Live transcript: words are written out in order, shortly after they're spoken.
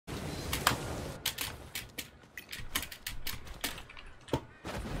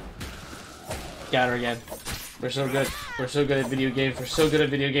got her again. We're so good. We're so good at video games. We're so good at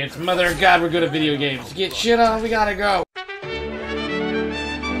video games. Mother of God, we're good at video games. Get shit on, we gotta go.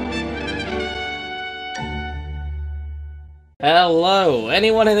 Hello,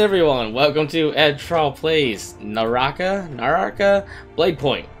 anyone and everyone. Welcome to Edtrawl Plays Naraka,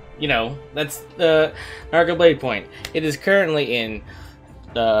 BLADEPOINT. You know, that's the Naraka BLADEPOINT. It is currently in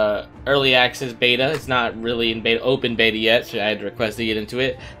early access beta. It's not really in open beta yet, so I had to request to get into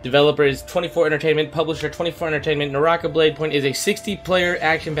it. Developer is 24 Entertainment, publisher 24 Entertainment. Naraka BLADEPOINT is a 60-player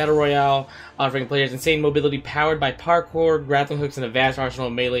action battle royale offering players insane mobility powered by parkour, grappling hooks, and a vast arsenal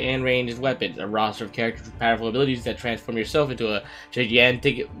of melee and ranged weapons. A roster of characters with powerful abilities that transform yourself into a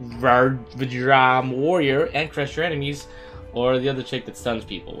gigantic Vajra Warrior and crush your enemies. Or the other chick that stuns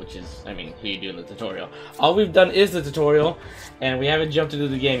people, which is, I mean, who you do in the tutorial. All we've done is the tutorial, and we haven't jumped into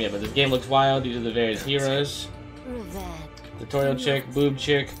the game yet, but this game looks wild. These are the various heroes. Tutorial chick, boob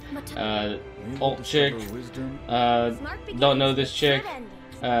chick, ult chick, don't know this chick.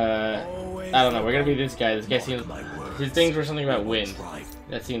 I don't know, we're gonna be this guy. This guy seems, his things were something about wind.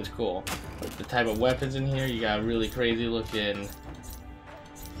 That seems cool. The type of weapons in here, you got really crazy looking.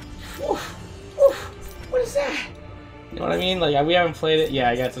 What is that? You know what I mean? Like, we haven't played it. Yeah,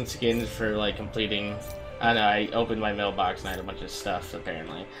 I got some skins for, like, completing. I know, I opened my mailbox and I had a bunch of stuff,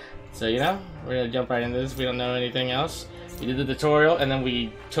 apparently. So, you know, we're gonna jump right into this. We don't know anything else. We did the tutorial, and then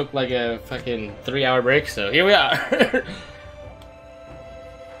we took, like, a fucking 3-hour break, so here we are.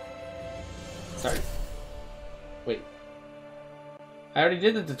 Sorry. Wait. I already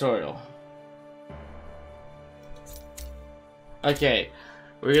did the tutorial. Okay.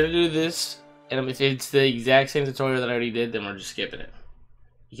 We're gonna do this. And if it's the exact same tutorial that I already did, then we're just skipping it.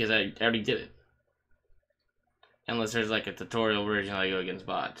 Because I already did it. Unless there's like a tutorial version I go against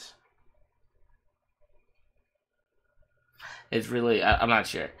bots. It's really, I'm not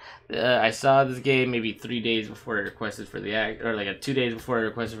sure. I saw this game maybe 3 days before I requested for the or like 2 days before I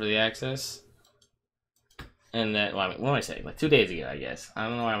requested for the access. And then, well, I mean, what am I saying? Like 2 days ago, I guess. I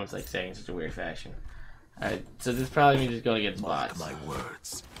don't know why I was like saying in such a weird fashion. Alright, so this is probably me just going against bots. Mark my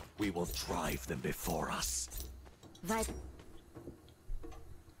words. We will drive them before us. Alright,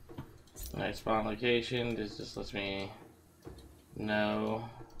 spawn location. This just lets me know.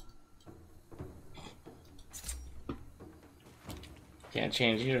 Can't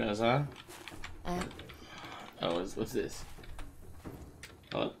change heroes, huh? Oh, what's this?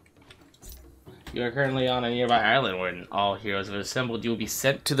 Oh. You are currently on a nearby island where all heroes have assembled. You will be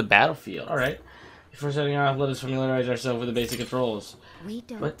sent to the battlefield. Alright. Before setting off, let us familiarize ourselves with the basic controls. We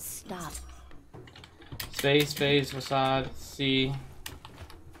don't stop. Space, facade, C.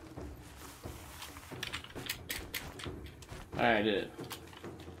 Alright, I did it.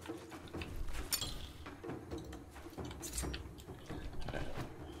 Alright.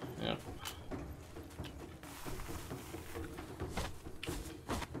 Yep.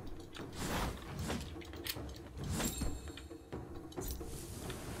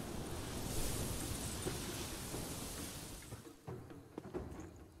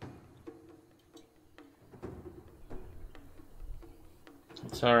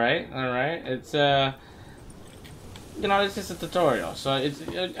 It's alright. It's, you know, it's just a tutorial, so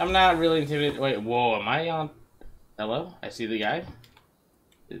I'm not really intimidated. Wait, whoa, am I on? Hello? I see the guy?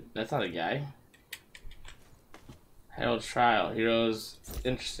 That's not a guy. Herald Trial. Heroes.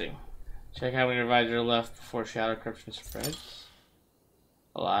 Interesting. Check how many revives are left before Shadow Corruption spreads.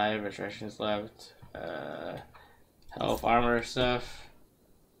 Alive. Resurrection is left. Health, armor stuff.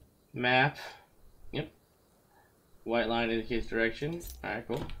 Map. Yep. White line indicates direction. Alright,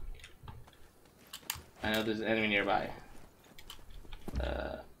 cool. I know there's an enemy nearby.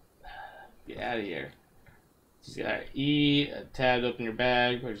 Get out of here. Just got E, tab to open your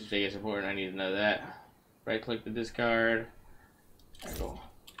bag, which is I guess important. I need to know that. Right click to discard. Alright, cool.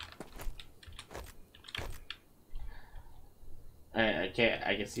 Alright,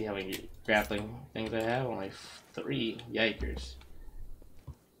 I can see how many grappling things I have. Only 3. Yikers.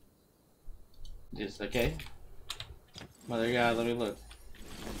 Just okay. Mother of God, let me look.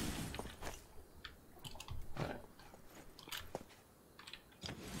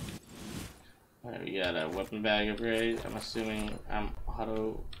 Alright, we got a weapon bag upgrade. I'm assuming I'm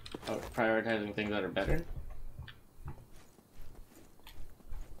prioritizing things that are better.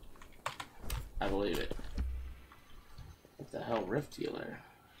 I believe it. What the hell, Rift Dealer?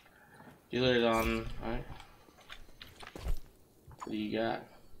 Dealer's on. Alright. What do you got?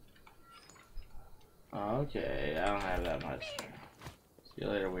 Okay, I don't have that much. See you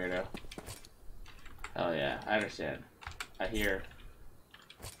later, weirdo. Oh yeah, I understand. I hear.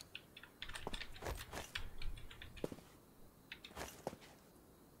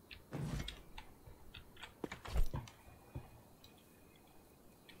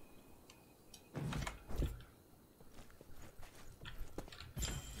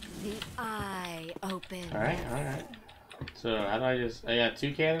 The eye open. Alright, alright. So how do I got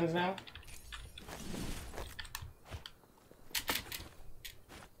 2 cannons now?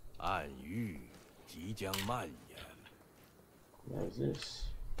 What is this?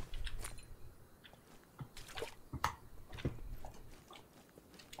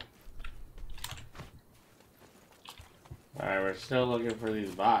 Alright, we're still looking for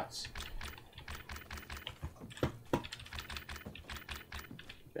these bots.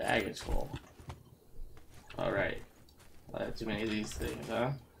 Bag is full. Alright. Well, too many of these things,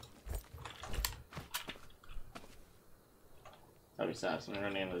 huh? Probably stop something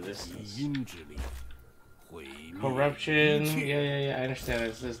running into the distance. Corruption. Yeah. I understand.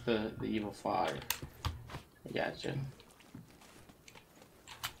 This is the evil fog. I gotcha.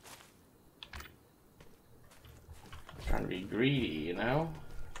 Trying to be greedy, you know?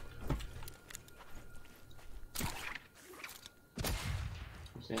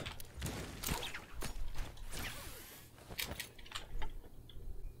 See?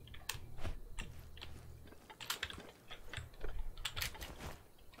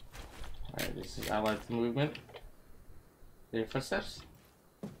 Alright, this is, I like the movement. Their footsteps.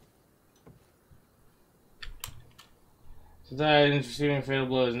 Since I receiving a fatal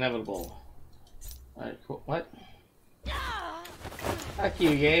blow is inevitable. Alright, cool. What? Fuck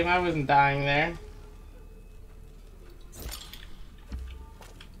you, game. I wasn't dying there.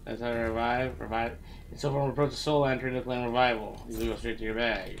 That's how to revive. It's over when we approach the soul entering the plane revival. You go straight to your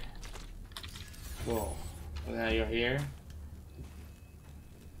bag. Cool. And now you're here.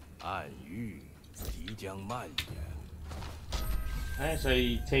 Alright, so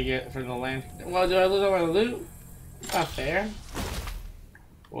you take it from the land. Well, do I lose all my loot? Not fair.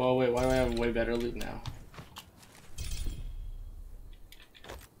 Well, wait, why do I have way better loot now?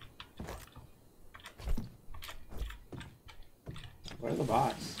 Where are the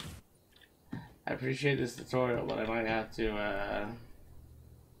bots? I appreciate this tutorial, but I might have to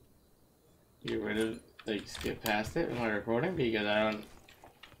get rid of, like, skip past it in my recording because I don't.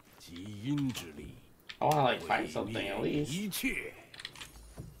 I want to like find something at least.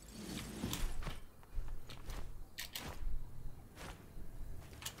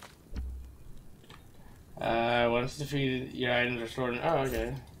 Once defeated, your items are stored in. Oh,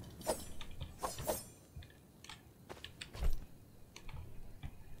 okay.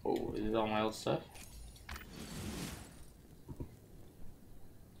 Oh, this is all my old stuff.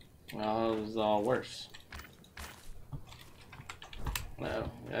 Well, this is all worse.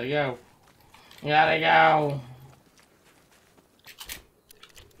 Well, gotta go. Gotta go.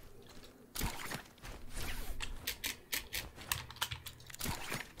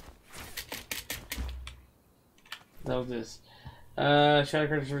 That was this. Shadow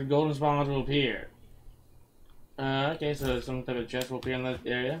creatures for golden spawns will appear. Okay, so some type of chest will appear in that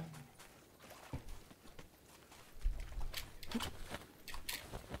area.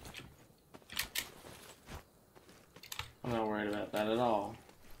 I'm not worried about that at all.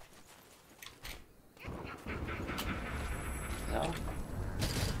 No.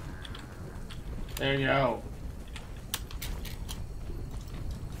 There you go.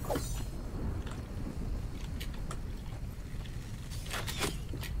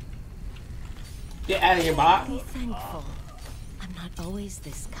 Get out of here, bot. Be thankful. I'm not always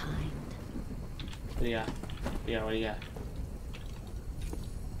this kind. What do you got? Yeah, what do you got?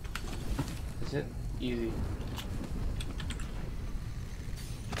 That's it? Easy.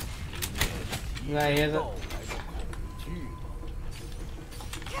 Nah, he has it.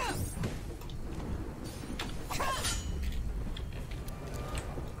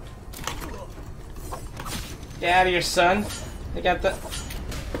 Get out of here, son. They got the.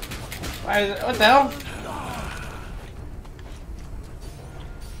 Why is it? What the hell?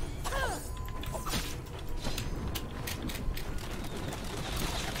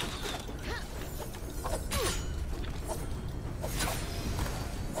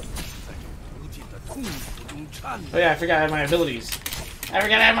 Oh yeah, I forgot I had my abilities.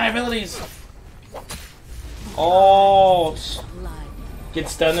 Oh, get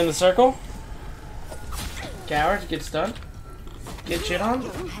stunned in the circle. Coward, get stunned. Get shit on.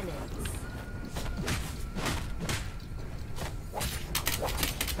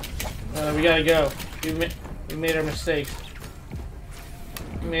 We gotta go. We made our mistakes.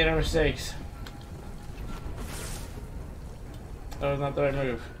 That was not the right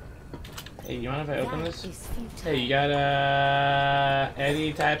move. Hey, you mind if I open this? Hey, you got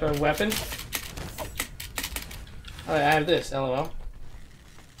any type of weapon? Oh, I have this. LOL.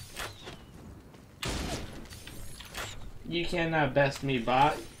 You cannot best me,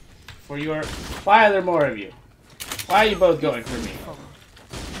 bot. For your. Why are there more of you? Why are you both going for me?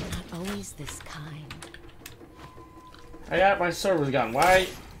 always this kind. I got my sword was gone. Why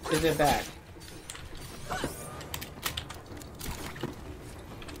is it back?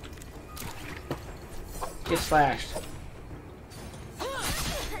 Get slashed.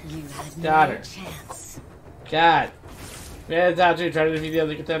 You had Got no her. chance. God. Yeah, it's out too. Try to defeat the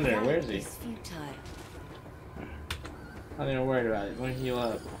other contender. Where is he? It's futile. I'm not even worried about it. Let me heal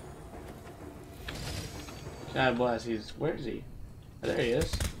up. God bless. Where is he? Oh, there he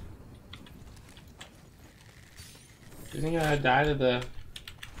is. Isn't he gonna die to the...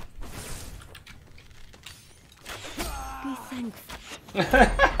 Be thankful.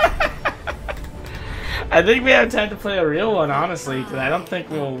 I think we have time to play a real one, honestly, because I don't think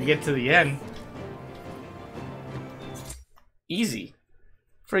we'll get to the end. Easy.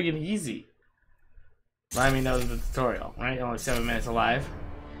 Friggin' easy. But I mean, that was the tutorial, right? Only 7 minutes alive.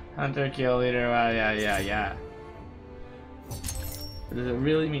 Hunter, kill leader, yeah. What does it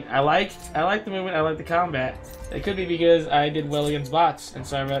really mean? I like the movement, I like the combat. It could be because I did well against bots, and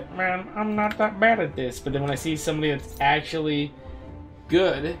so I read, man, I'm not that bad at this. But then when I see somebody that's actually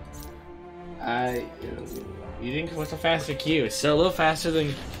good, you think what's a faster queue? It's still a little faster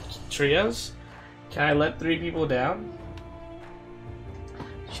than trios. Can I let 3 people down?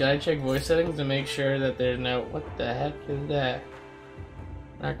 Should I check voice settings to make sure that there's no... What the heck is that?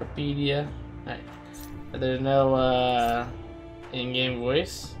 Wikipedia. Alright. There's no in-game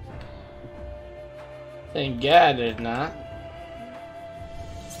voice. Thank God there's not.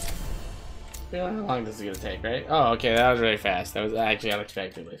 How long this is gonna take, right? Oh, okay, that was really fast. That was actually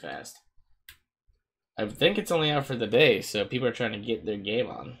unexpectedly fast. I think it's only out for the day, so people are trying to get their game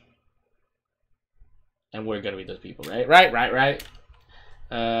on. And we're gonna be those people, right? Right.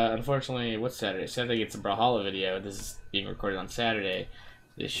 Unfortunately, what's Saturday? Saturday gets a Brawlhalla video. This is being recorded on Saturday.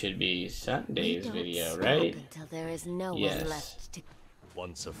 This should be Sunday's video, right? Until there is no Yes. one left to...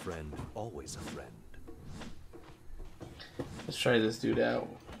 Once a friend, always a friend. Let's try this dude out.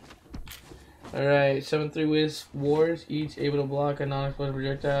 Alright, 7-3 Wisp Wars, each able to block a non-explosive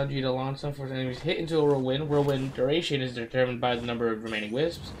projectile. G to launch them, force enemies hit into a whirlwind. Whirlwind duration is determined by the number of remaining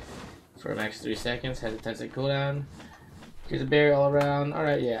wisps. For a max 3 seconds, has a 10-second cooldown. Here's a berry all around.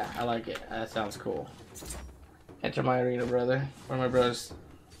 Alright, yeah, I like it. That sounds cool. Enter my arena, brother. Where are my bros?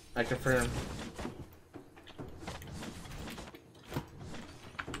 I confirm.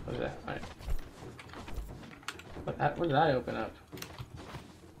 What is that? Alright. What did I open up?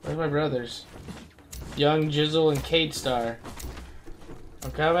 Where's my brothers? Young Jizzle and Kate Star.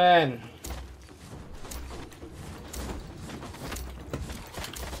 I'm coming.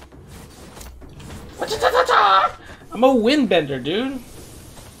 I'm a windbender, dude.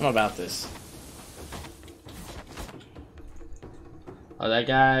 I'm about this. Oh, that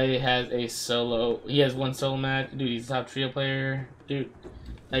guy has a solo. He has 1 solo match. Dude, he's a top trio player. Dude,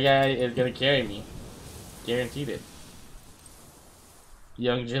 that guy is gonna carry me. Guaranteed it.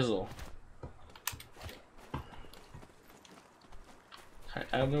 Young Jizzle.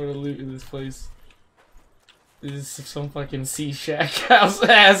 I don't know where to loot in this place. This is some fucking sea shack house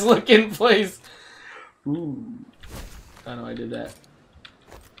ass looking place. Ooh. I know I did that.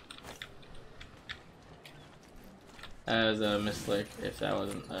 That was a misclick if that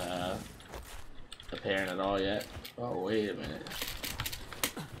wasn't apparent at all yet. Oh, wait a minute.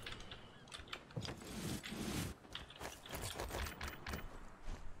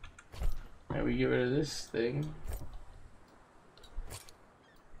 Alright, we get rid of this thing.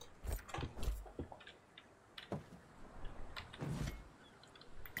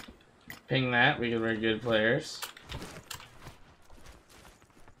 Ping that, we can run good players.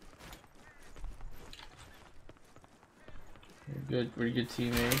 We're good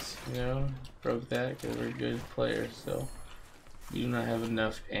teammates, you know. Broke that because we're good players, so we do not have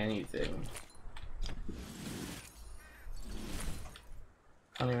enough anything.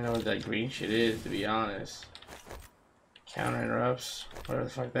 I don't even know what that green shit is, to be honest. Counter interrupts, whatever the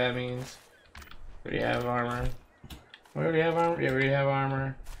fuck that means. We already have armor. We already have armor? Yeah, we already have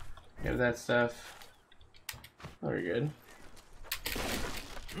armor. We have that stuff. Oh, we're good.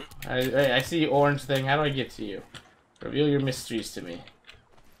 I see orange thing. How do I get to you? Reveal your mysteries to me.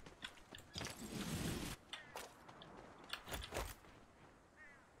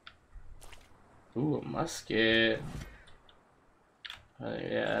 Ooh, a musket.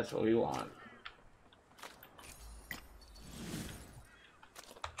 Yeah, that's what we want.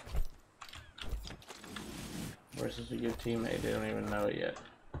 Versus a good teammate, they don't even know it yet.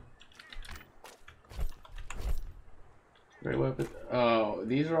 Great weapon. Oh,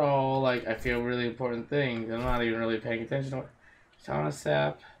 these are all like I feel really important things. I'm not even really paying attention to it. Katana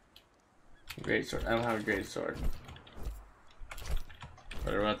sap. Great sword. I don't have a great sword.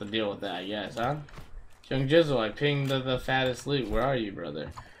 But a we're about to deal with that, I guess, huh? Young Jizzle, I pinged the fattest loot. Where are you,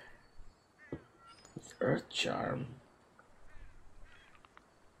 brother? Earth Charm.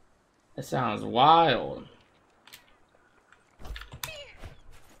 That sounds wild.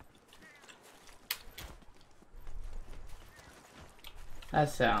 That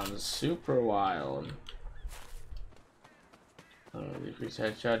sounds super wild. Decrease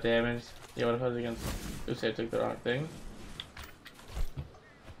headshot damage. Yeah, what if I was against... Oops, I took the wrong thing.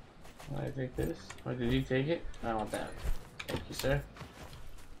 Why did I take this? Why did you take it? I want that. Thank you, sir.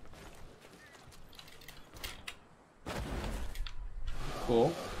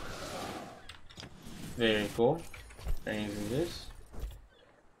 Cool. Very cool. Anything this.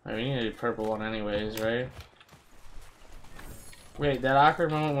 I mean, we need a purple one anyways, right? Wait, that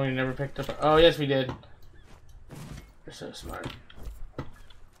awkward moment when we never picked up... Oh, yes, we did. You're so smart.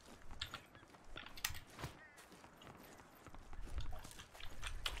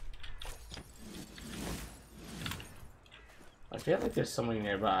 I feel like there's somebody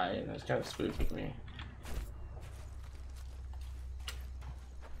nearby, and it's kind of spooking me.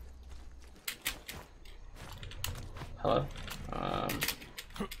 Hello?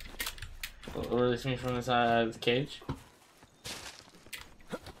 Release me from this cage.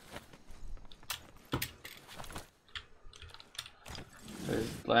 This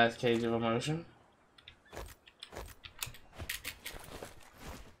last cage of emotion.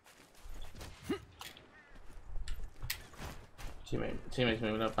 Teammates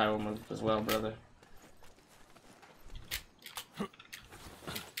moving up, I will move as well, brother.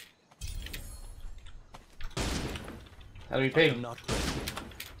 How do we ping? How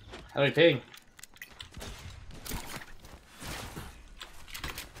do we ping?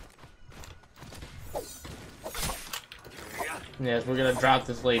 Yes, we're gonna drop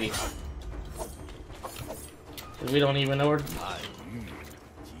this lady. We don't even know her.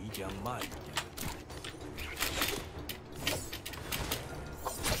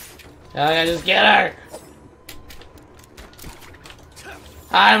 I just get her!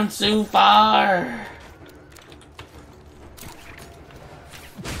 I'm too far!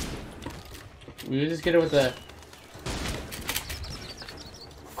 We just get her with the...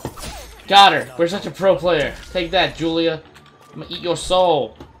 Got her! We're such a pro player. Take that, Julia. I'm gonna eat your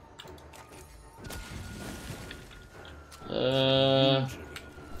soul.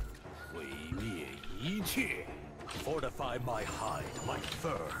 Fortify my hide, my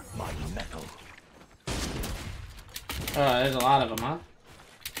fur, my metal. There's a lot of them, huh?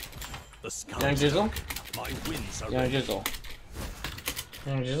 Young Jizzle? My winds are Young Jizzle.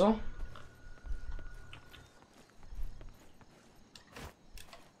 Young Jizzle?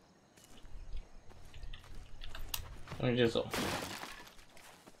 Young Jizzle.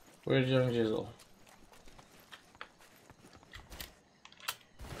 Where's Young Jizzle?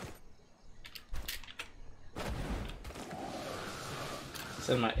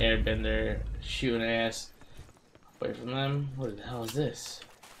 Send my airbender shooting ass away from them. What the hell is this?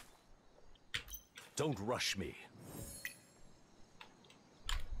 Don't rush me.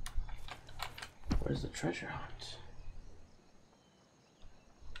 Where's the treasure hunt?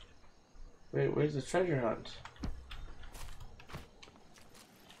 Wait, where's the treasure hunt?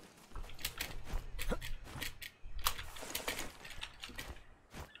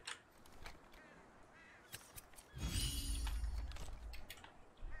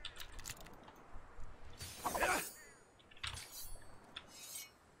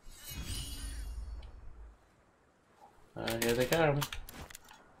 Here they come.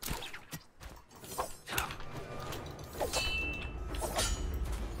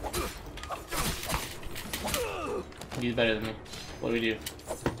 He's better than me. What do we do?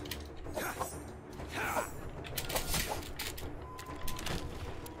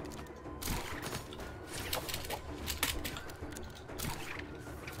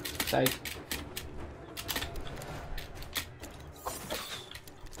 Side.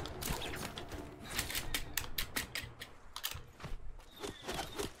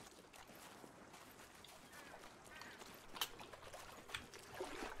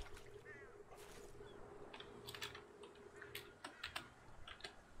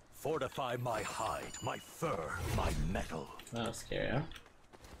 Fortify my hide, my fur, my metal. That was scary, huh?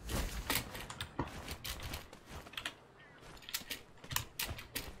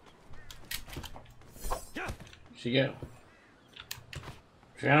 Where'd she go?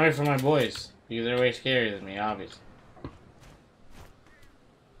 She ran away from my boys because they're way scarier than me, obviously.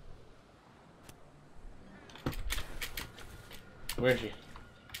 Where is she?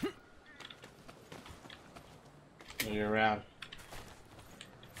 You're around.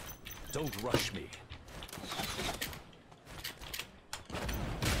 Don't rush me.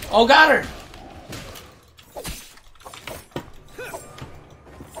 Oh, got her!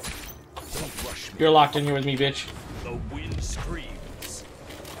 Don't rush me. You're locked in here with me, bitch. The wind screams.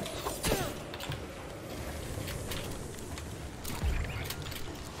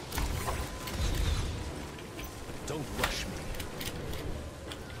 Don't rush me.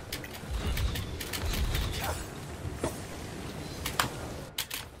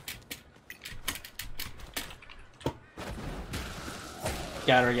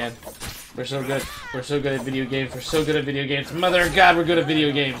 Got her again. We're so good. We're so good at video games. We're so good at video games. Mother of God, we're good at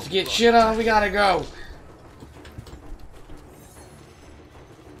video games. Get shit on, we gotta go.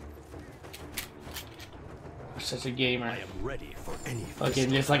 We're such a gamer. I am ready for any.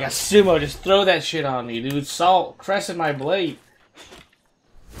 Fucking just like a sumo, just throw that shit on me, dude. Salt, crescent my blade.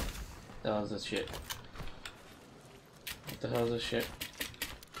 What the hell is this shit? What the hell is this shit?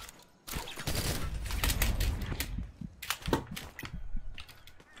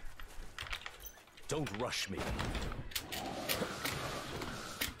 Don't rush me.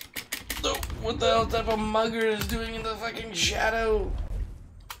 Oh, what the hell type of mugger is doing in the fucking shadow?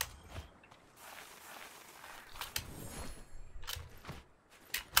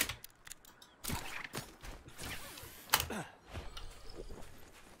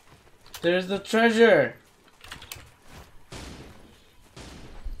 There's the treasure.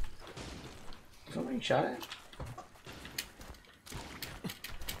 Somebody shot it.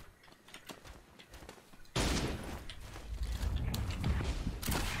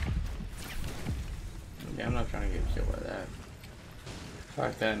 Okay, I'm not trying to get killed by that.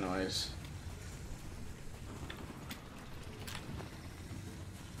 Fuck that noise.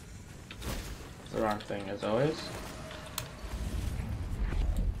 It's the wrong thing as always.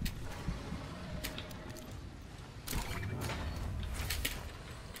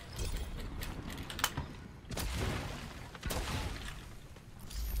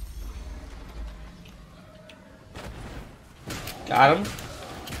 Got him.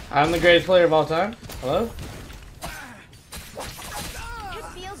 I'm the greatest player of all time. Hello? It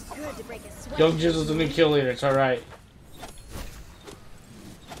feels good to break a sweat. Young Jizzle's the new kill leader. It's alright.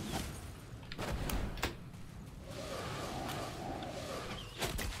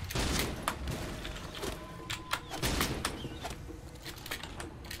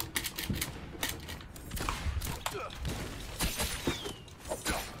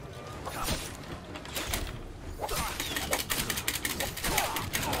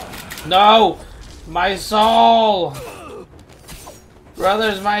 No! My soul!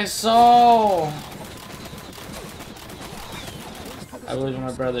 Brothers, my soul! I believe in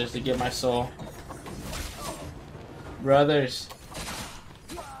my brothers to get my soul. Brothers.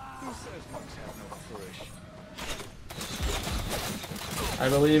 I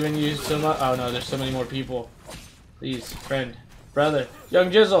believe in you so much. Oh no, there's so many more people. Please, friend. Brother. Young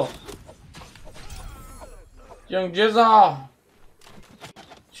Jizzle! Young Jizzle!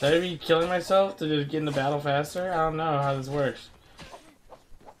 Should I be killing myself to just get in the battle faster? I don't know how this works.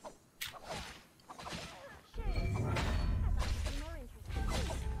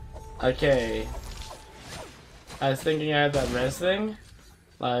 Okay. I was thinking I had that res thing,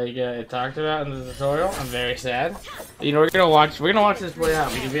 like it talked about in the tutorial. I'm very sad. You know, we're gonna watch this play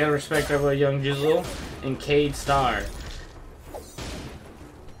out because we gotta respect our boy Young Jizzle and Cade Star.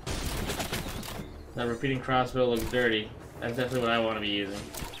 That repeating crossbow looks dirty. That's definitely what I want to be using.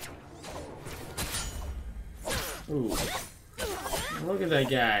 Ooh. Look at that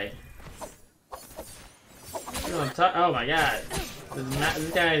guy. Oh my god.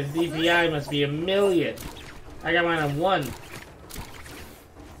 This guy's DPI must be 1,000,000. I got mine on 1.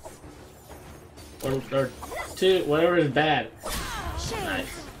 Or 2, whatever is bad. Shame.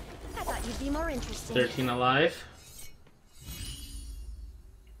 Nice. I thought you'd be more interested. 13 alive.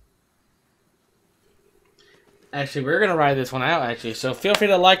 Actually, we're gonna ride this one out. Actually, so feel free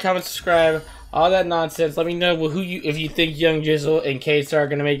to like, comment, subscribe, all that nonsense. Let me know if you think Young Jizzle and K-Star are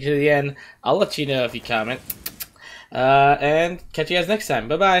gonna make it to the end. I'll let you know if you comment. And catch you guys next time.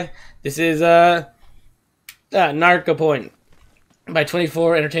 Bye bye. This is Naraka Point by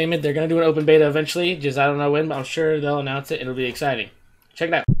 24 Entertainment. They're gonna do an open beta eventually. Just I don't know when, but I'm sure they'll announce it. It'll be exciting. Check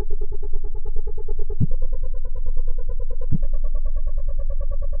it out.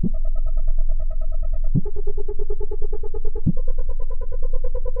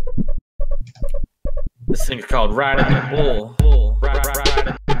 This thing's called Riding the Bull.